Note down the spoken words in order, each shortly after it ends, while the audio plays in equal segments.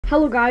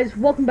Hello guys,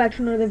 welcome back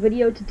to another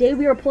video. Today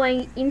we are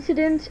playing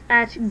Incident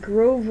at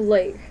Grove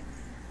Lake.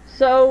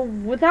 So,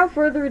 without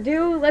further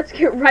ado, let's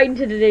get right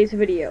into today's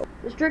video.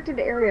 Restricted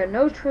area,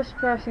 no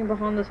trespassing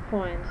behind this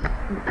point.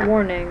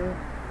 Warning.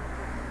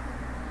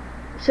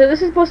 So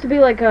this is supposed to be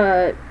like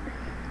a...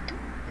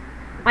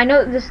 I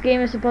know that this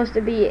game is supposed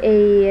to be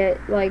a,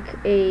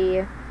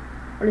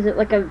 what is it,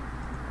 like a...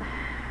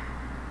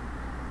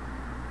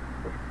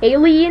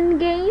 alien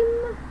game?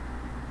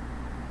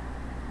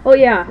 Oh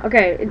yeah,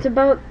 okay, it's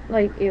about,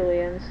 like,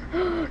 aliens.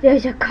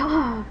 There's a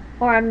car!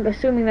 Or I'm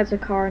assuming that's a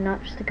car,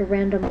 not just like a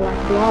random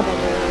black blob on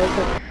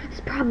there. It's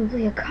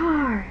probably a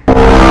car!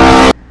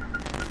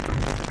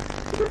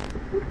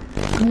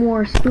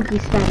 More spooky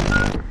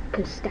static,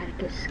 because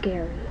static is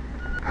scary.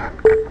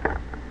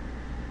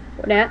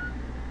 What that?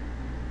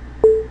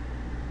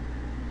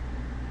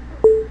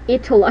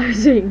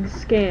 Utilizing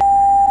scan.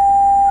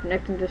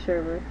 Connecting to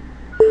server.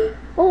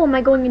 Oh, am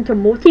I going into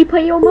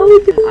multiplayer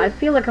mode? I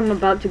feel like I'm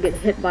about to get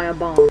hit by a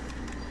bomb.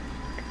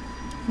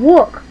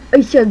 Look,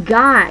 it's a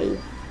guy.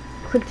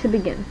 Click to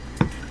begin.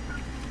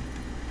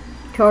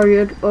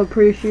 Target,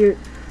 appreciate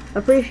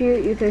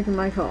you taking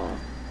my call.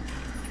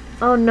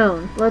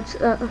 Unknown. Let's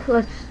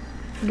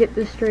get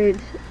this straight.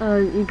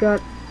 You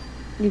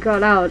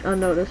got out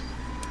unnoticed.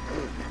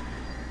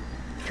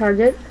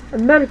 Target. A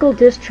medical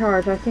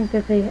discharge. I think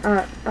that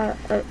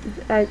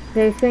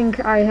they think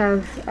I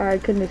have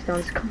kidney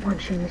stones. Come on,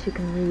 Seamus, you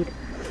can read.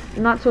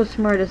 Not so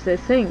smart as they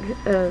think.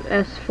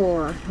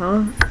 S4,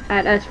 huh?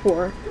 At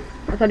S4.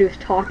 I thought he was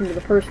talking to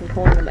the person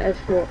calling him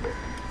S4.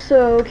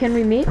 So, can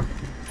we meet?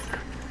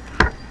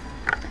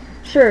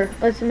 Sure,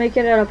 let's make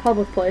it at a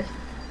public place.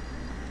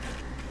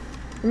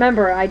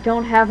 Remember, I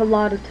don't have a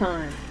lot of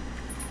time.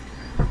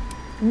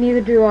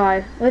 Neither do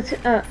I. Let's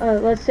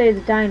say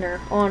the diner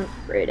on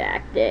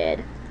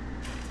Redacted.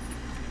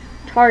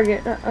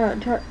 Target,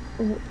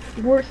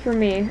 works for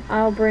me.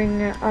 I'll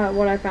bring,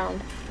 what I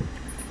found.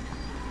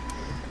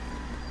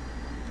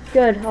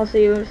 Good, I'll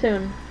see you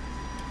soon.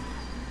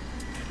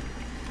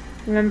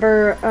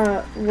 Remember,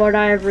 what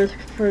I have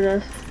risked for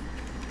this?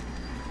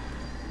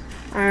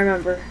 I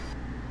remember.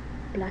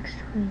 Black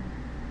screen.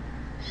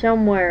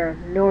 Somewhere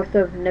north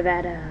of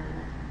Nevada.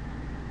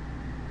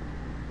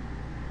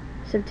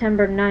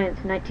 September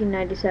 9th,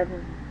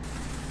 1997.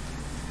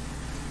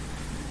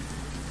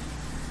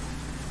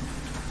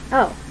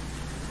 Oh.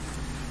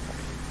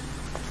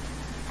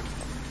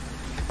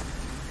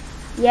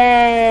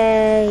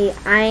 Yay!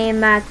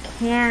 I'm a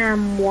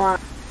camera.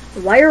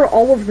 Why are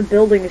all of the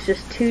buildings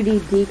just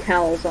 2D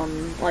decals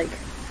on, like,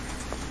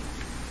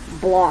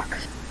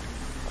 blocks?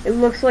 It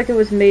looks like it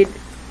was made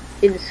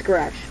in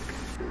Scratch.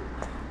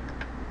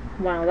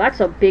 Wow, that's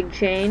a big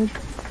change.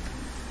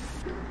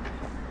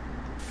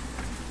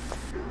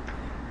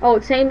 Oh,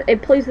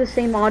 it plays the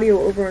same audio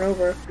over and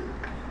over.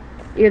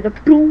 You hear the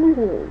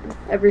boom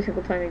every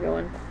single time you go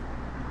in.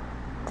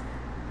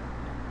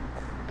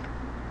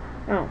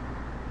 Oh,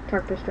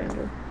 talk to a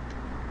stranger.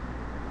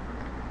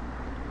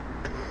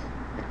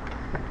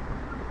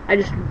 I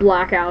just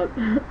black out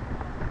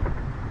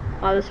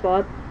on the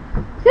spot.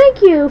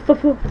 Thank you for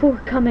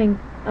coming.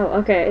 Oh,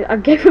 okay. I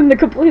gave him the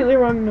completely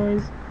wrong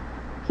noise.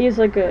 He's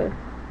like a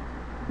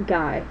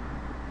guy.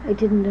 I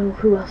didn't know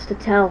who else to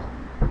tell.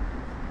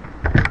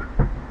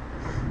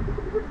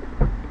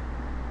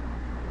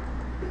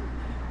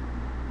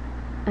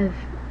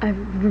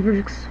 I've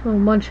risked so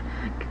much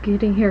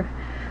getting here.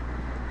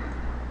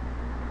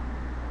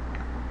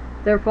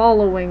 They're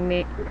following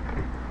me.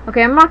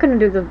 Okay, I'm not gonna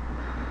do the...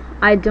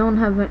 I don't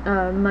have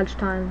much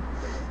time.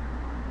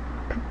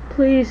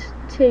 Please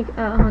take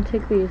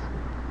these.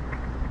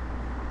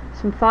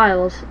 Some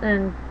files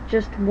and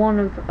just one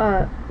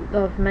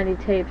of many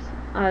tapes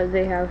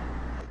they have.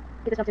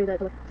 Get this stuff to the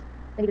public.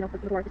 They need to know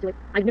before it's too late.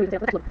 I knew it was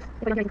there. If I don't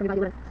hear anything from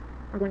you,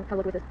 I'm going to have a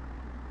look with this.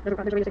 There's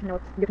a radio station.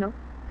 You know.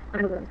 I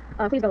know them.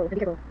 Please go and be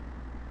careful.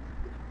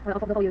 I'll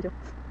follow you too.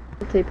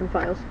 Tape and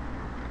files.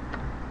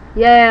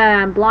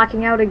 Yeah, I'm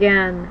blocking out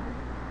again.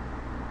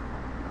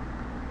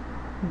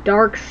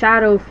 Dark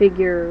shadow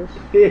figures.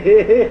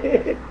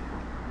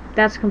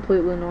 That's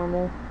completely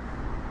normal.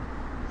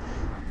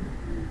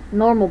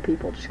 Normal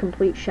people, just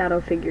complete shadow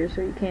figures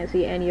so you can't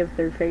see any of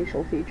their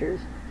facial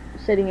features.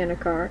 Sitting in a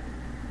car.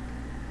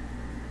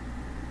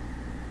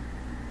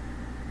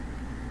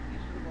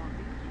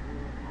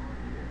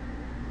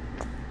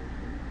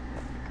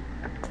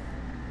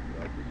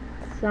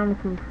 Sound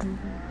from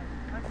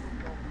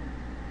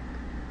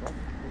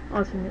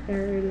alternate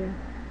air radio.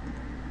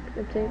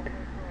 Good tape.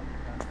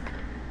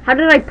 How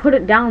did I put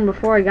it down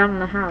before I got in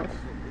the house?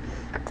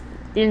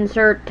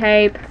 Insert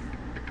tape.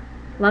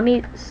 Let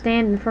me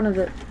stand in front of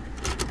it.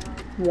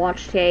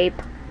 Watch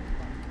tape.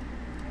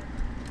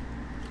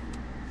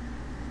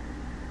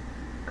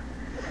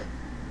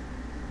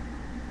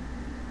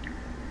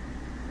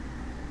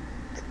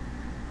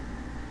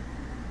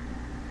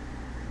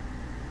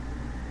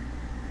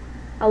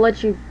 I'll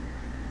let you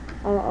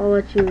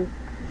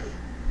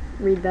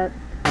read that.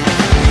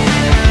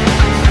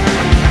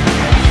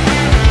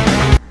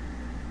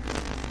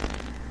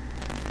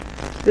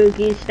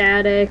 Spooky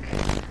static.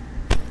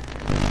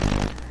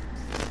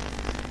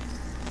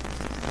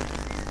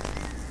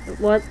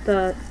 What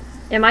the?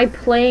 Am I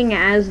playing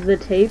as the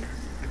tape?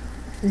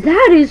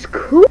 That is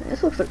cool!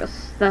 This looks like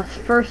the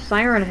first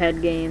Siren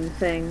Head game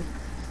thing.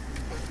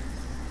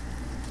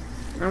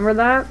 Remember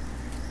that?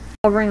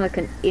 Hovering like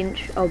an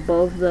inch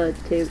above the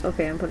tape.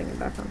 Okay, I'm putting it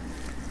back on.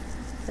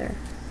 There.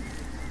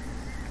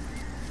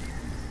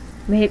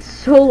 Man, it's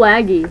so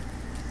laggy.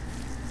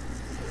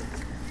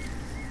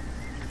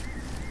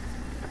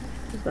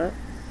 What's that?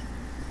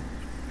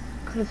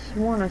 I could have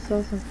sworn I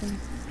saw something.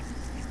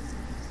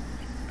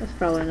 That's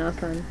probably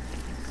nothing.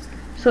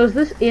 So is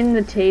this in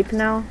the tape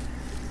now?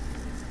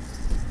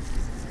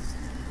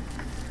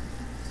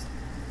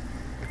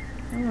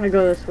 I'm gonna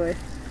go this way.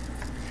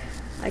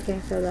 I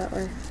can't go that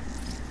way.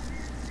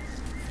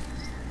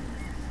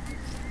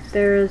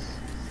 There's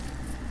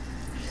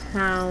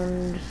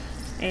sounds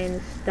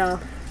and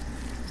stuff.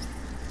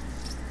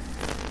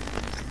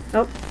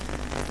 Oh.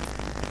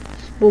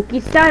 Spooky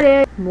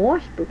static.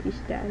 More spooky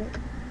static.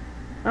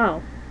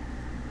 Oh.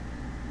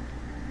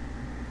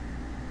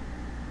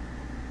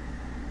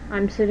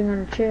 I'm sitting on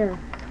a chair.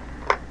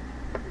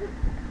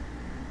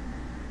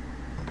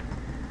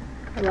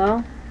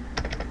 Hello?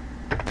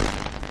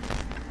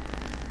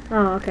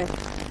 Oh, okay.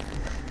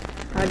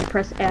 I had to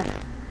press F.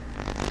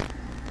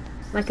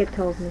 Like it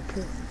told me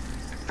to.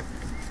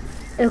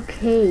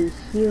 Okay,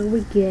 here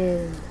we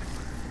go.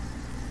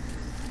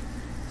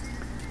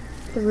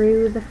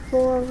 Through the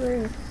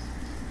forest.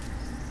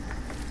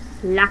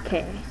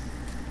 Lucky.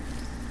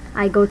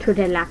 I go to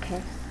the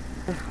lucky.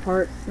 A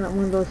heart, not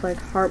one of those like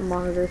heart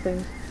monitor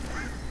things.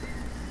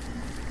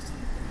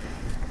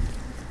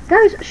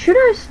 Guys, should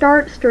I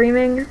start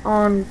streaming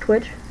on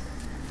Twitch?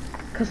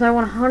 Because I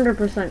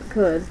 100%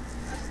 could.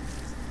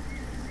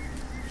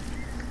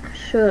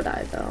 Should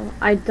I though?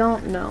 I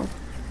don't know.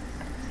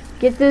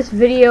 Get this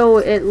video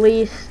at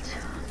least,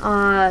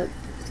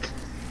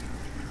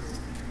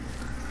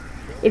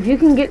 if you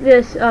can get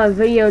this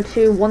video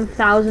to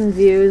 1,000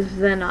 views,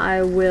 then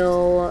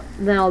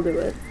I'll do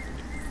it.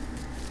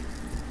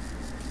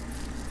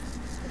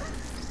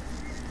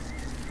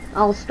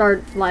 I'll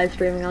start live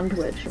streaming on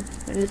Twitch.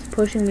 And it's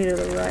pushing me to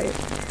the right.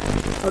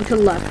 Oh, to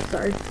the left,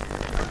 sorry.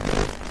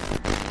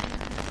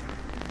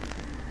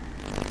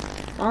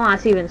 Oh,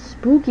 that's even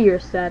spookier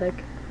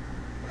static.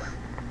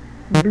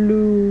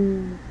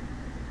 Blue.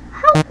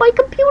 Help, my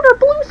computer,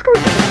 blue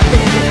screen!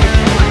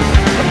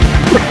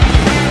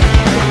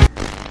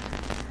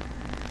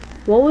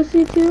 What was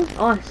C2?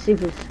 Oh,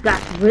 C2,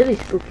 that's really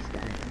spooky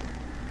static.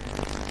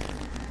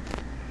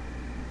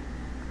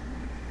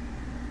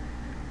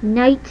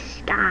 Night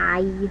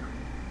sky.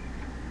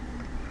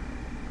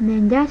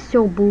 Man, that's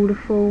so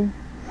beautiful.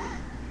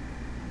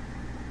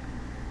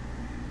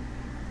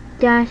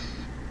 That's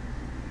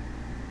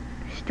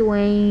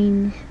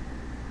strange,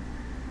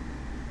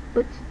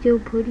 but still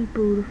pretty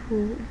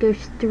beautiful.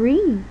 There's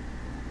 3.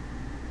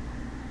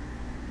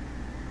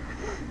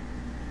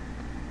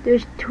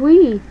 There's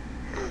 3.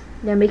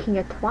 They're making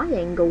a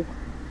triangle.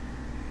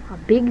 A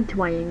big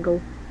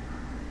triangle.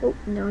 Oh,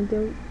 no,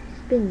 they're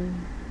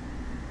spinning.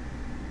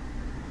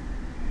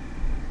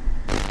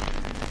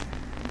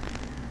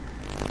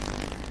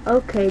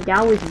 Okay,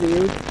 that was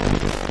weird.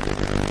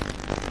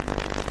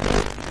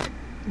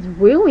 It's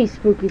really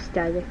spooky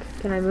static.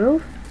 Can I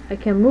move? I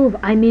can move.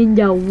 I'm in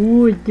the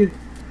wood.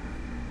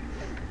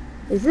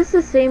 Is this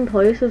the same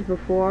place as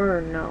before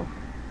or no?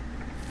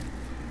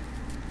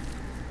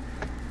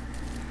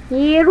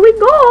 Here we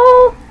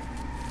go!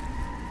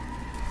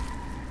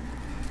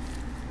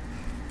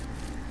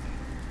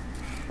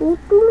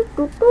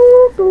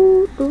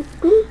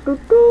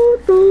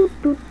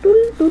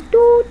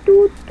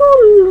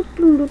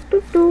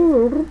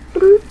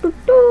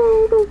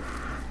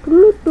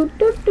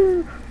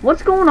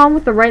 What's going on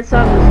with the right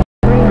side of the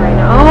screen right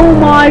now? Oh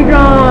my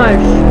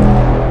gosh!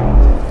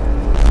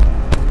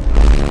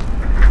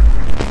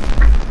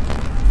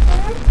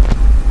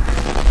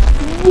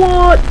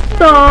 What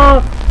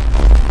the?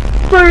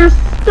 There's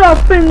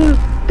stuff in the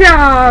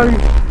sky!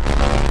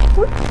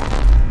 What?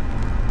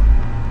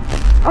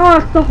 Oh,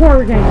 it's the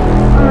horror game.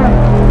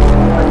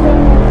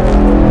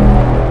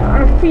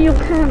 I feel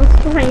kind of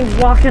strange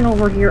walking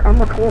over here. I'm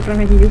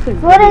recording a YouTube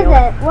video. What is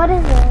it? What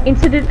is it?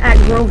 Incident at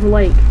Grove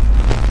Lake.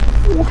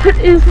 What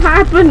is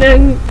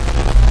happening?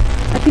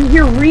 I can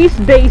hear Reese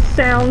bass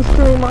sounds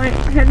through my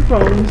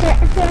headphones.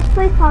 Sir,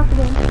 please talk to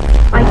me.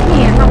 I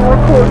can't. I'm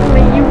recording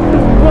a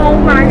YouTube. Oh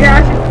my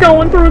gosh, it's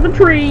going through the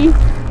tree.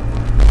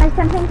 I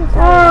something to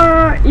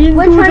tell you.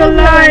 Into the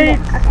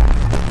lights. Okay.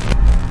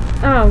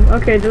 Oh,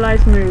 okay, the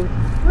lights moved.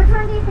 Which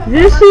one do you think?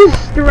 This is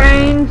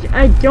strange.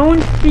 I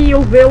don't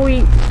feel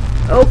very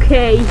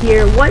okay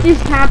here. What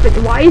is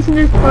happening? Why isn't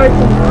this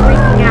person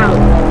freaking out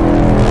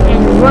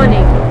and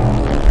running?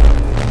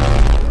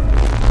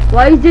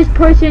 Why is this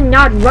person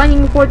not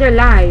running for their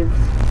lives?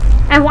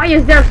 And why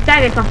is there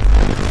static?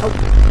 Oh,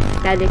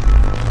 static.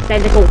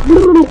 Static. Oh.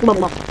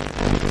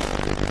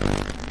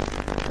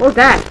 What's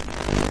that?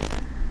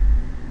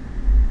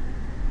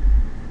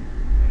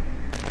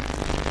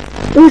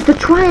 It was the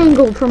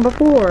triangle from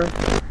before.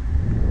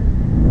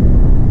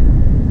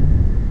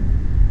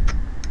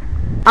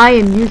 I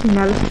am using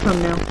that as a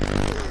thumbnail.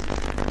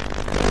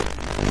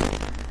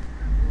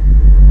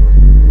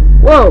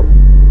 Whoa!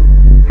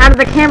 How did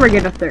the camera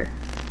get up there?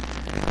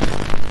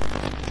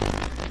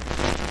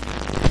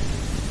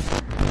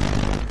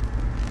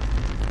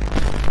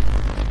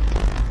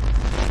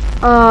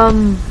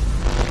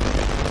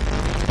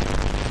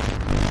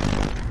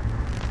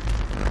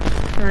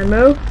 Can I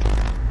move?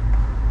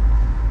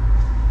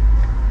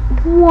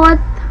 What?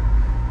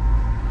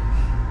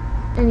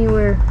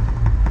 Anywhere.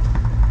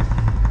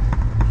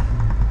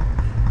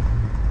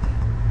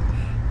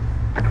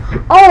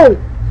 Oh!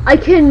 I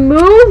can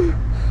move?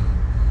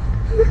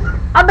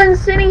 I've been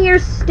sitting here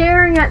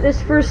staring at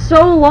this for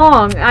so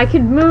long. I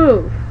could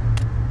move.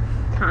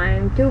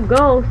 Time to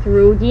go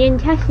through the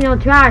intestinal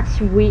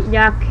tract.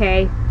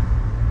 Okay.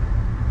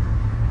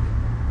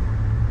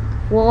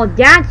 Well,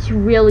 that's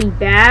really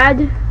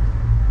bad.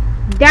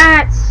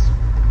 That's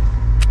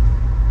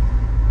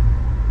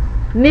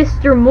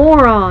Mr.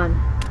 Moron.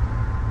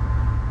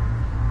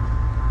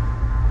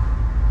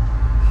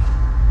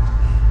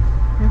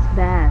 That's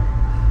bad.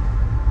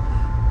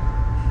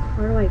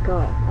 Where do I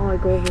go? Oh, I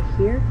go over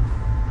here?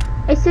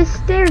 It's a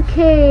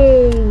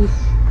staircase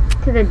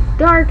to the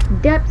dark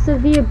depths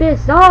of the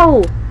abyss.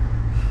 Oh!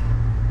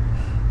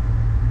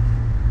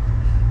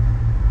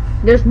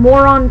 There's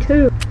Moron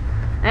 2.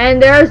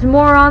 And there's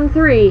Moron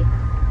 3.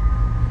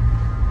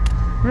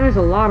 There's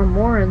a lot of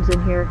Morons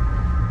in here.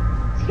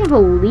 Does he have a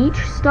leech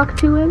stuck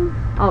to him?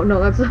 Oh, no,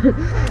 that's...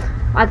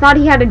 I thought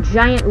he had a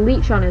giant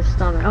leech on his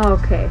stomach. Oh,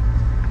 okay.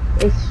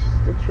 It's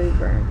the tree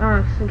branch.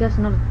 Oh, I guess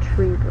not a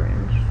tree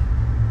branch.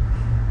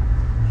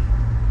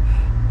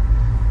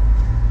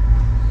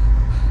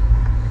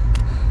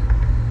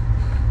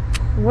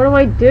 What do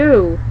I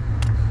do?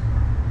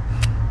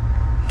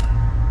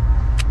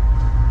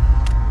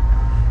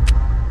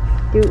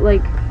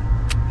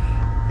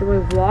 Do I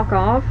walk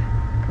off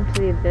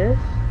into the abyss?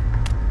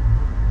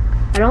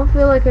 I don't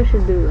feel like I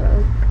should do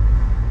that.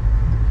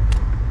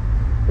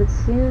 It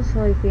seems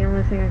like the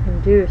only thing I can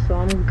do, so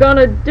I'm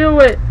gonna do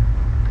it!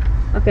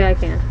 Okay, I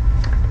can't.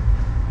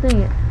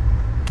 Dang it.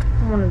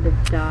 I wanted to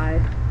die.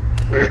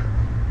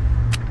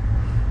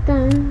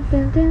 Dun,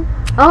 dun, dun.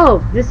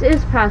 Oh, this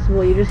is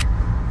passable. You just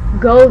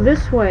go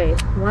this way.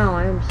 Wow,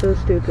 I am so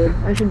stupid.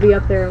 I should be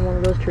up there in one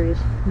of those trees.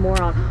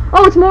 Moron.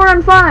 Oh, it's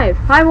Moron 5!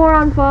 Hi,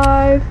 Moron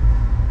 5!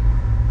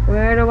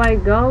 Where do I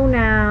go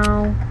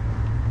now?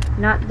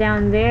 Not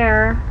down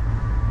there.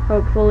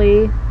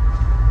 Hopefully.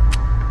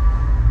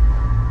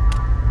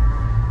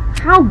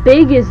 How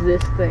big is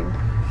this thing?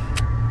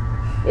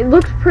 It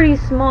looks pretty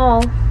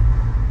small.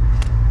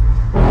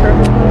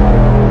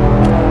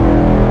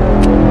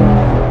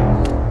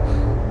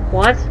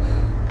 What?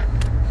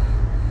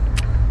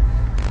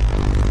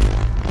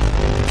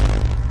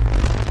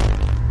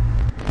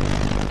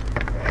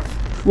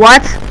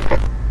 What?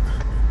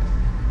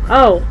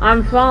 Oh,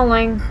 I'm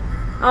falling.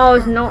 Oh,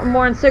 it's no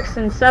more than 6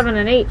 and 7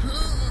 and 8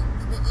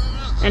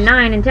 and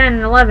 9 and 10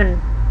 and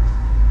 11.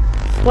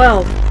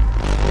 12.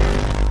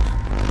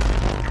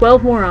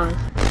 12 morons.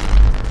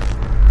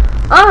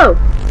 Oh!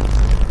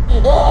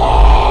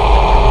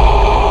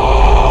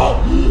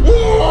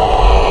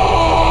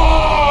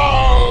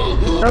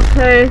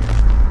 Okay.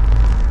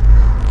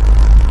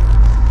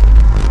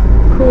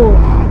 Cool.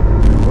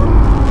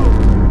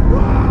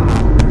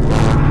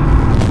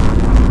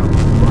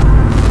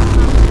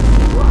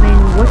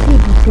 Man, what's he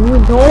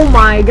doing? Oh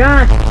my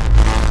gosh!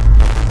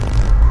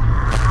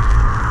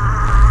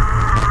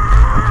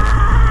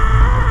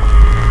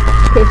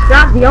 Okay,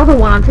 stop the other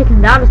one. I'm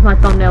taking that as my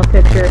thumbnail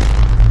picture.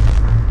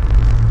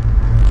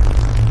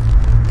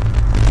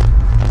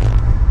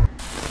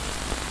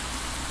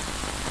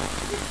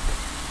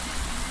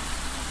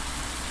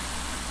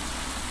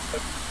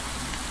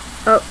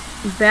 Oh,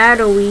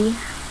 battery.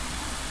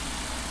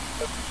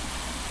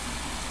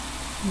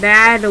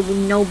 Battery,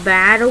 no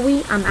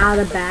battery. I'm out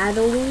of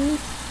batteries.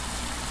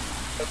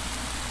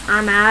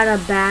 I'm out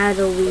of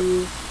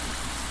batteries.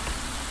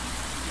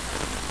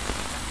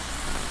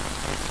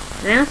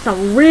 That's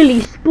some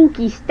really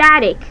spooky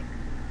static.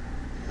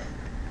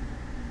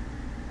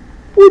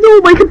 Oh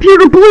no, my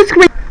computer blue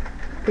screen.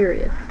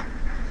 Period.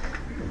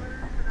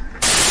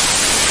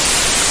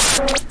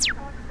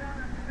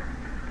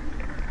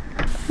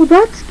 Well,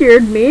 that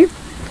scared me.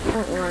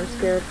 Oh, I'm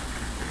scared.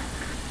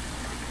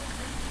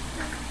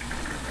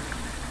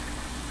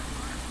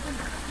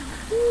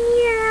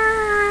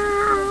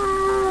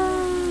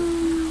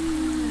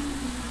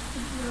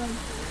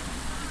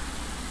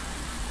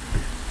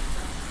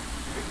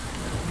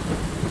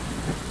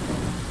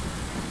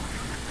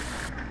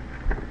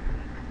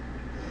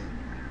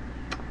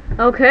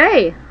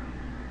 Okay.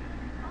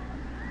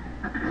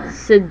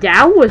 So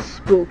that was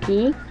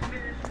spooky.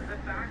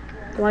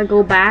 Do I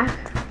go back?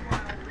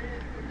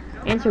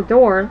 Answer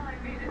door.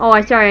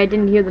 Oh, sorry, I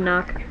didn't hear the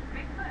knock.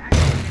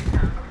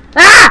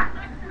 Ah!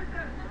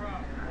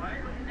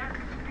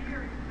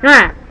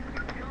 Ah!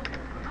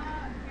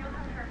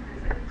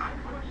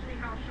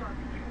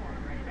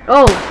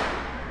 Oh,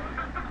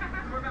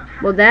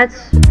 Well,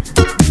 that's...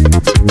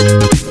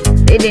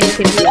 It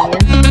inconvenient.